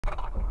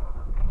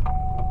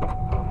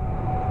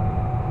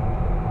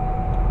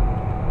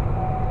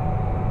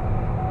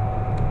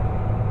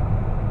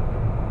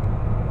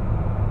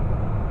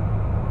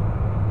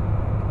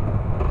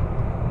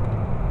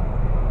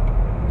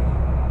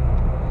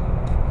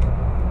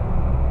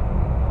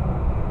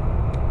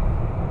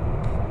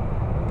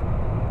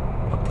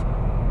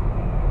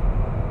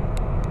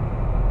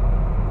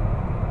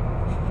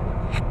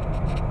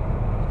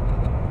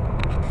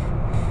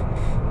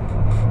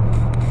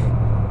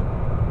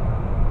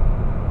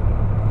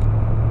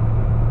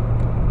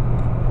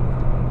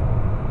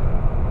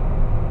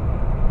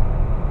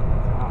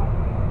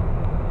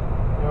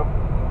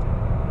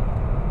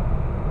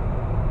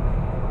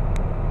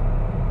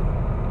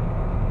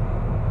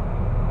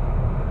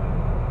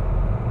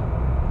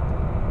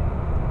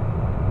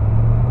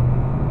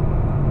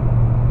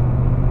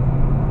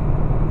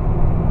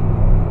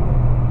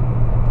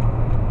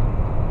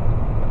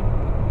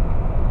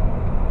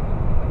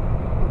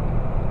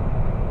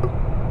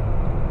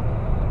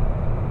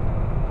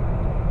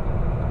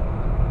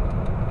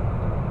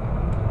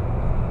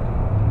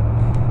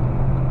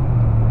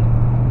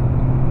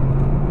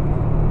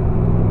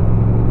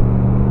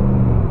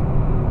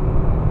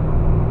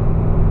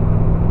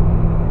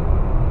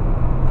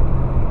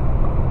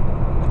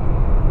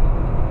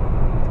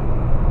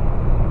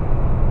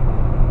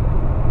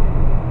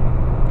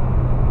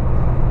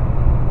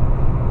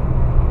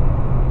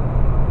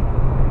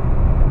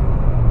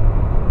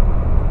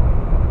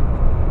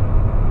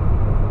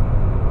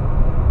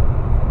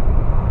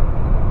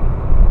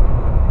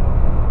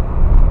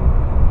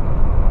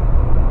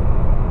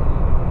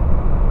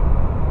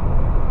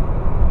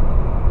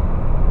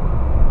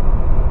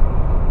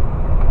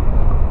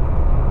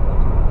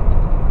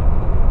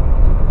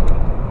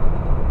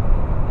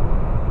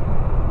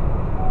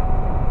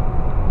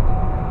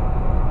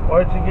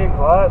Why'd you get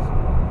glass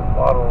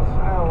bottles?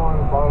 I don't want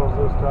bottles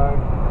this time.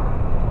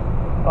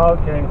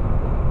 Okay.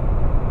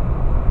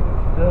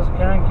 Just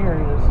kind of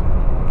curious.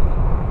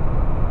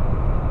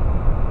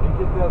 You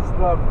get that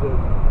stuff, the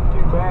 2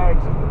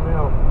 bags in the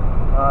milk.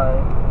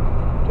 Alright.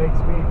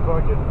 Takes me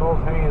fucking both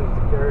hands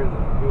to carry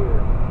the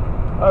beer.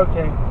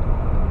 Okay.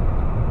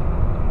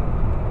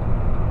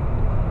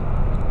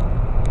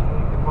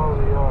 You can mow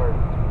the yard.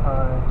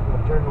 Alright.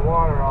 You'll turn the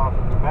water off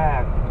in the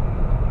back.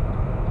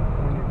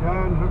 When you're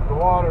done, hook the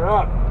water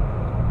up.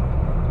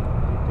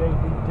 You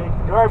take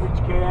the garbage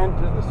can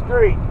to the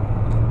street.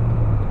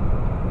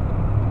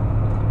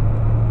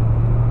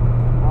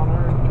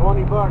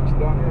 $120,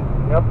 don't you?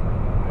 Yep.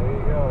 There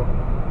you go.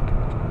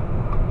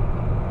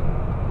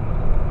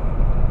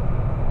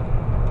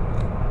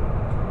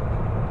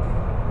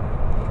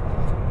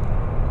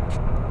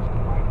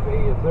 Might pay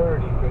you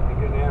 30, but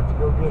you're gonna have to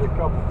go get a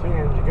couple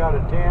tins. You got a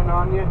 10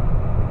 on you?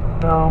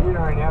 No. You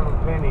don't even have a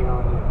penny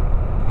on you.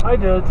 I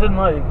do. It's in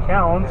my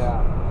accounts.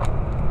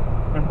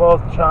 Yeah. In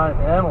both China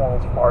and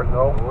Wells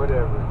Fargo.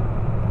 Whatever.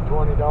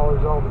 $20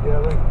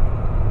 altogether.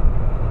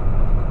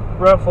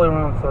 Roughly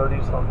around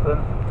 30 something.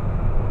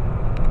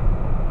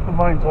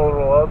 Combined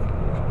total up.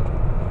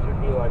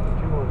 Should be like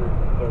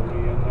 230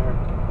 in there.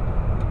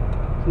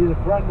 See, the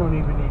front don't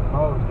even need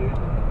mowed, dude.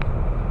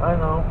 I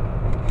know.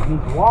 It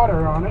needs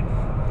water on it.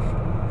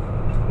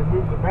 To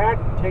move the back,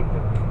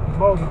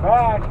 mow the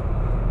back,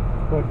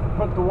 but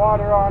put the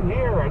water on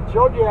here. I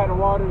showed you how to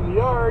water the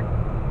yard.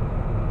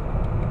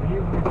 But you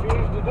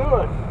refuse to do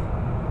it.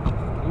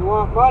 You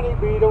want money,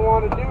 but you don't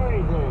want to do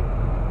anything.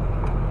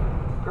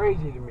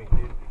 Crazy to me,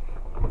 dude.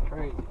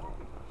 Crazy.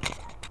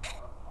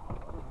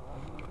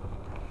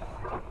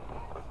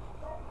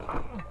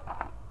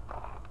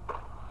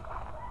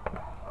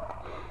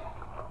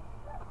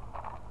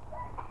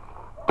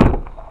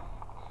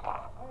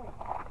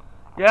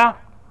 Yeah?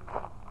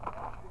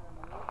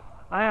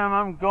 I am.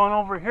 I'm going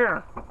over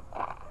here.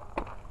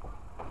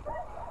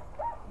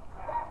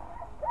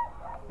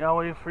 Yeah,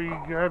 wait for you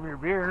to grab your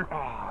beer. Oh,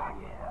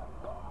 yeah.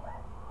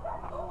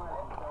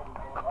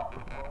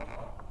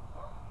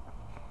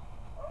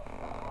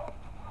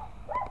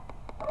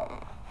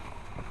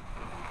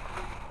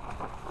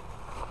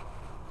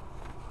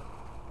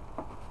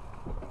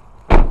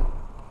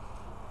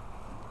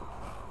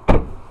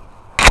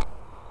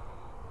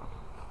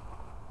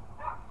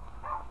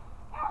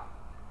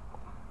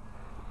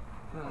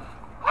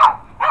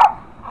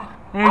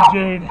 Hey,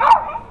 Jade.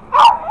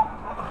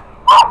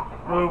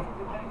 Move.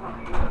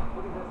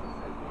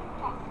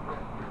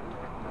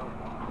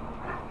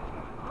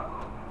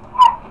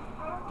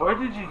 Where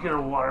did you get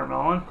a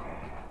watermelon?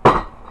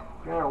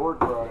 Yeah, work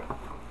brought it.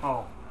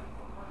 Oh.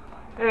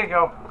 There you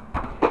go.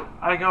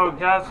 I go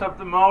gas up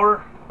the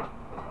mower.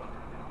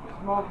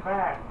 Just mow the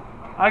back.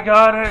 I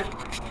got it.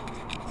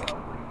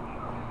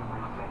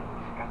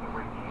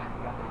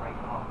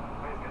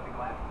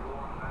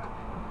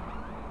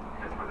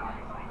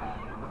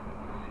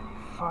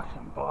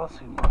 Fucking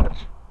bossy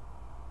much.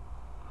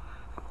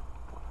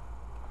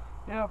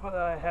 Yeah, but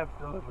I have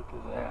to live with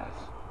his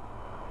ass.